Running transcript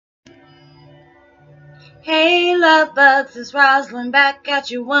Hey love bugs, it's Roslynn back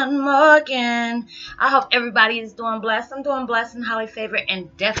at you one more again. I hope everybody is doing blessed. I'm doing blessed and highly favored and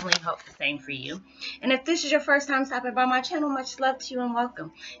definitely hope the same for you. And if this is your first time stopping by my channel, much love to you and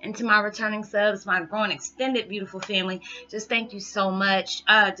welcome. And to my returning subs, my growing extended beautiful family, just thank you so much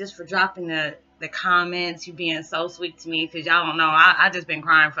just for dropping the comments, you being so sweet to me, because y'all don't know, I just been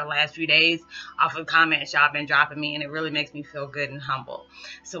crying for the last few days off of comments y'all been dropping me, and it really makes me feel good and humble.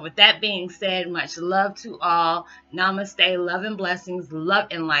 So with that being said, much love to all. Namaste, love and blessings, love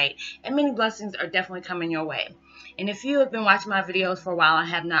and light, and many blessings are definitely coming your way. And if you have been watching my videos for a while and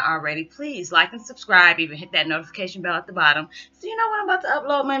have not already, please like and subscribe, even hit that notification bell at the bottom so you know when I'm about to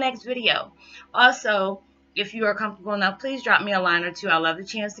upload my next video. Also, if you are comfortable enough, please drop me a line or two. I love the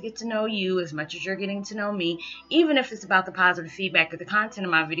chance to get to know you as much as you're getting to know me, even if it's about the positive feedback of the content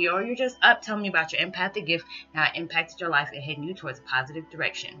of my video, or you're just up telling me about your empathic gift, how it impacted your life and heading you towards a positive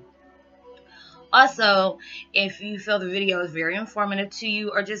direction. Also, if you feel the video is very informative to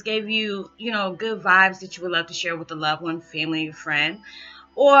you or just gave you, good vibes that you would love to share with a loved one, family, friend,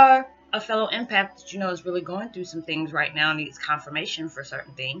 or a fellow empath that you know is really going through some things right now, needs confirmation for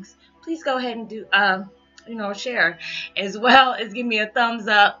certain things, please go ahead and do share, as well as give me a thumbs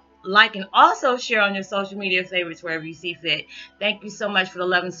up, like, and also share on your social media favorites wherever you see fit. Thank you so much for the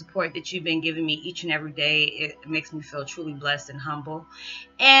love and support that you've been giving me each and every day. It makes me feel truly blessed and humble,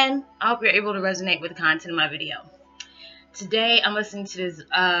 and I hope you're able to resonate with the content of my video. Today I'm listening to this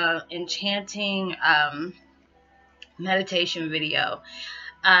enchanting meditation video.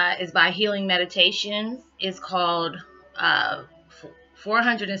 It's by Healing Meditations. It's called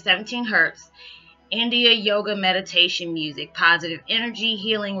 417 Hertz India Yoga Meditation Music, Positive Energy,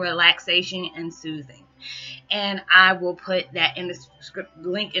 Healing, Relaxation, and Soothing. And I will put that in the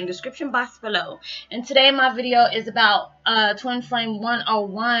link in the description box below. And today my video is about Twin Flame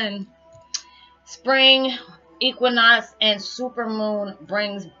 101. Spring, Equinox, and Supermoon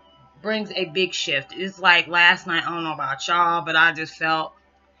brings a big shift. It's like last night, I don't know about y'all, but I just felt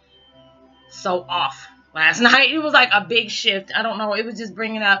so off. Last night, it was like a big shift. I don't know. It was just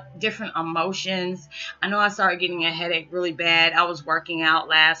bringing up different emotions. I know I started getting a headache really bad. I was working out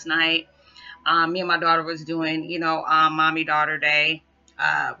last night. Me and my daughter was doing, mommy-daughter day.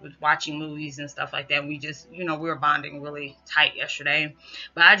 Was watching movies and stuff like that. We just, we were bonding really tight yesterday.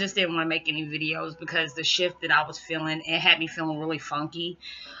 But I just didn't want to make any videos because the shift that I was feeling, it had me feeling really funky.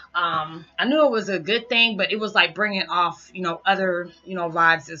 I knew it was a good thing, but it was like bringing off, other,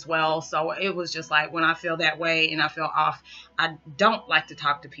 vibes as well. So it was just like when I feel that way and I feel off, I don't like to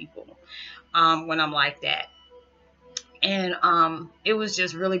talk to people when I'm like that. And it was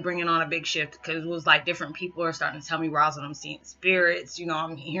just really bringing on a big shift because it was like different people are starting to tell me, Rosalind, I'm seeing spirits,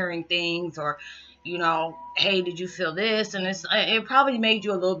 I'm hearing things, or, hey, did you feel this? And it probably made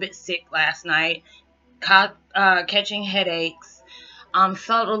you a little bit sick last night, catching headaches.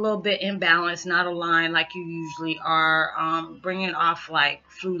 Felt a little bit imbalanced, not aligned like you usually are, bringing off like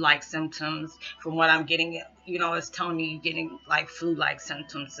flu-like symptoms from what I'm getting. It's telling me you're getting like flu-like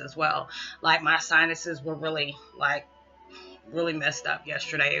symptoms as well. Like my sinuses were really messed up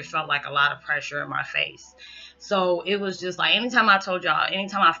yesterday. It felt like a lot of pressure in my face. So it was just like, anytime I told y'all,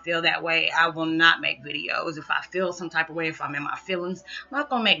 anytime I feel that way, I will not make videos. If I feel some type of way, if I'm in my feelings, I'm not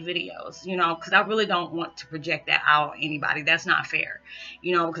going to make videos, because I really don't want to project that out on anybody. That's not fair,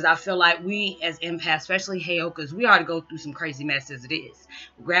 because I feel like we as empaths, especially Heyokas, we already go through some crazy mess as it is.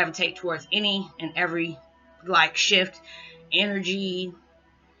 We gravitate towards any and every, like, shift, energy,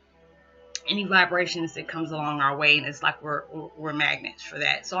 any vibrations that comes along our way, and it's like we're magnets for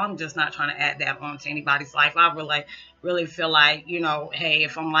that. So I'm just not trying to add that on to anybody's life. I really feel like, hey,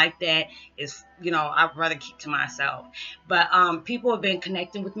 if I'm like that, it's, I'd rather keep to myself. But people have been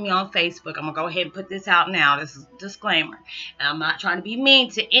connecting with me on Facebook. I'm gonna go ahead and put this out now. This is a disclaimer, and I'm not trying to be mean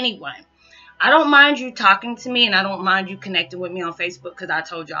to anyone. I don't mind you talking to me, and I don't mind you connecting with me on Facebook, because I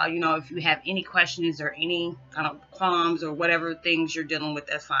told y'all, if you have any questions or any kind of qualms or whatever things you're dealing with,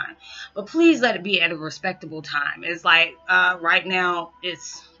 that's fine. But please let it be at a respectable time. It's like right now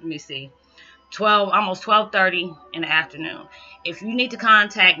it's, let me see, almost 12:30 in the afternoon. If you need to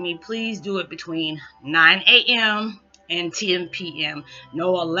contact me, please do it between 9 a.m. and 10 p.m.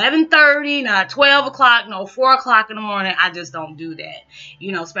 No 11:30, not 12 o'clock, no 4 o'clock in the morning. I just don't do that,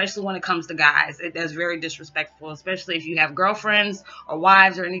 especially when it comes to guys. That's very disrespectful, especially if you have girlfriends or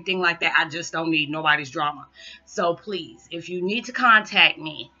wives or anything like that. I just don't need nobody's drama. So please, if you need to contact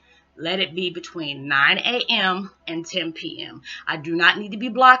me, let it be between 9 a.m. and 10 p.m. I do not need to be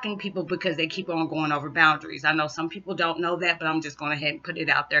blocking people because they keep on going over boundaries. I know some people don't know that, but I'm just going to ahead and put it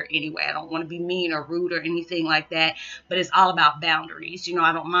out there anyway. I don't want to be mean or rude or anything like that, but it's all about boundaries. You know,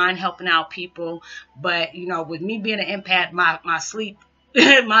 I don't mind helping out people, but, you know, with me being an empath, my sleep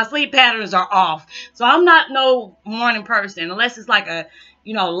my sleep patterns are off. So I'm not no morning person unless it's like a,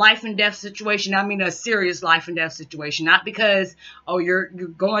 you know, life and death situation. I mean, a serious life and death situation, not because, oh, you're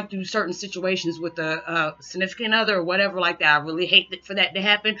going through certain situations with a significant other or whatever like that. I really hate for that to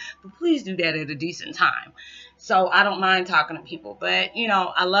happen, but please do that at a decent time. So I don't mind talking to people, but, you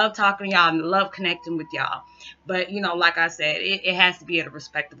know, I love talking to y'all and love connecting with y'all. But, you know, like I said, it has to be at a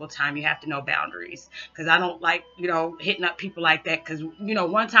respectable time. You have to know boundaries, because I don't like, you know, hitting up people like that, because, you know,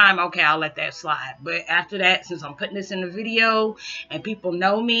 one time, okay, I'll let that slide. But after that, since I'm putting this in the video and people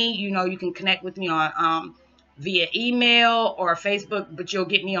know me, you know, you can connect with me on via email or Facebook, but you'll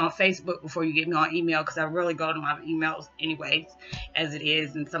get me on Facebook before you get me on email, because I really go to my emails anyways as it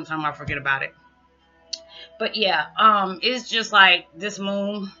is, and sometimes I forget about it. But yeah, it's just like this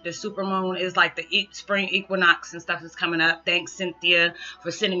moon, the super moon, is like the spring equinox and stuff is coming up. Thanks, Cynthia,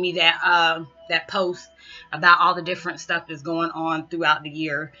 for sending me that that post about all the different stuff that's going on throughout the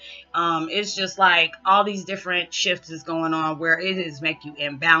year. It's just like all these different shifts is going on where it is make you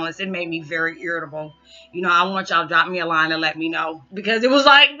imbalanced. It made me very irritable. You know, I want y'all to drop me a line and let me know, because it was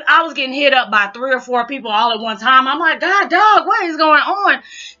like I was getting hit up by 3 or 4 people all at one time. I'm like, God, dog, what is going on?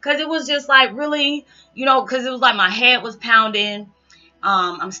 Because it was just like really, you know, because it was like my head was pounding.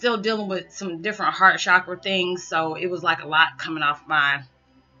 I'm still dealing with some different heart chakra things, so it was like a lot coming off my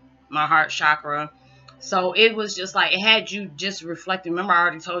heart chakra. So it was just like, it had you just reflecting. Remember, I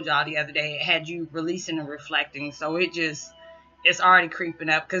already told y'all the other day, it had you releasing and reflecting. So it's already creeping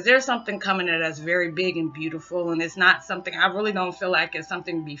up, because there's something coming at us very big and beautiful, and it's not something, I really don't feel like it's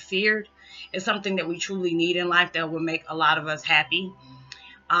something to be feared. It's something that we truly need in life that will make a lot of us happy.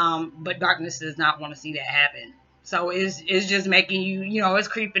 But darkness does not want to see that happen. So it's just making you, you know, it's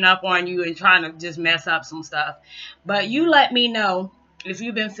creeping up on you and trying to just mess up some stuff. But you let me know if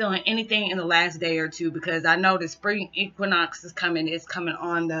you've been feeling anything in the last day or two, because I know the spring equinox is coming. It's coming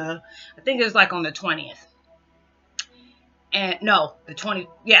on the, I think it's like on the 20th. And no, the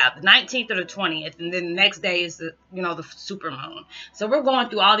 19th or the 20th, and then the next day is the, you know, the super moon. So we're going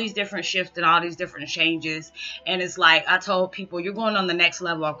through all these different shifts and all these different changes, and it's like I told people, you're going on the next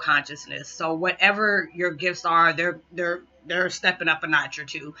level of consciousness. So whatever your gifts are, they're stepping up a notch or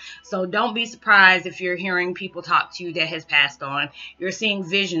two. So don't be surprised if you're hearing people talk to you that has passed on. You're seeing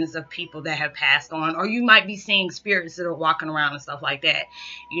visions of people that have passed on, or you might be seeing spirits that are walking around and stuff like that.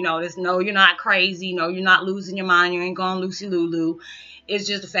 You know, no, you're not crazy. No, you're not losing your mind. You ain't going Lucy Lulu. It's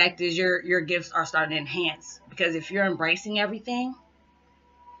just the fact is your gifts are starting to enhance, because if you're embracing everything,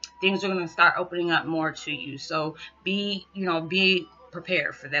 things are going to start opening up more to you. So be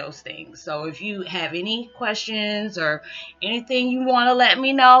prepared for those things. So if you have any questions or anything you want to let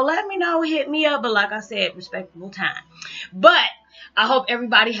me know, hit me up. But like I said, respectable time. But I hope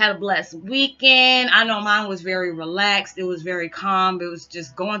everybody had a blessed weekend. I know mine was very relaxed. It was very calm. It was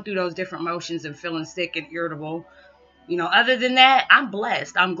just going through those different emotions and feeling sick and irritable. You know, other than that, I'm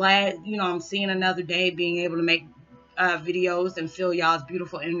blessed. I'm glad, you know, I'm seeing another day, being able to make videos and feel y'all's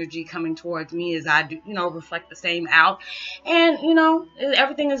beautiful energy coming towards me as I do, you know, reflect the same out. And, you know,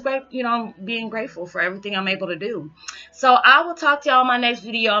 everything is great. You know, I'm being grateful for everything I'm able to do. So I will talk to y'all in my next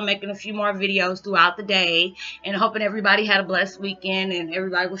video. I'm making a few more videos throughout the day, and hoping everybody had a blessed weekend and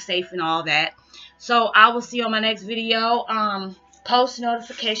everybody was safe and all that. So I will see you on my next video. Post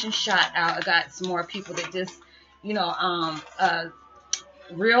notification shout out. I got some more people that just, you know,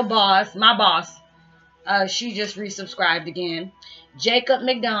 real boss, my boss, she just resubscribed again. Jacob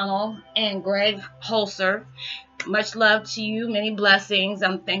McDonald and Greg Holzer, much love to you, many blessings.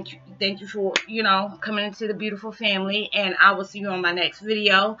 Thank you for, you know, coming into the beautiful family, and I will see you on my next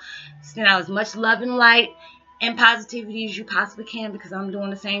video. Send out as much love and light and positivity as you possibly can, because I'm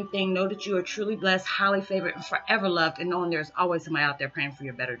doing the same thing. Know that you are truly blessed, highly favored, and forever loved, and knowing there's always somebody out there praying for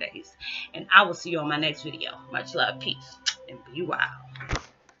your better days. And I will see you on my next video. Much love, peace, and be wild.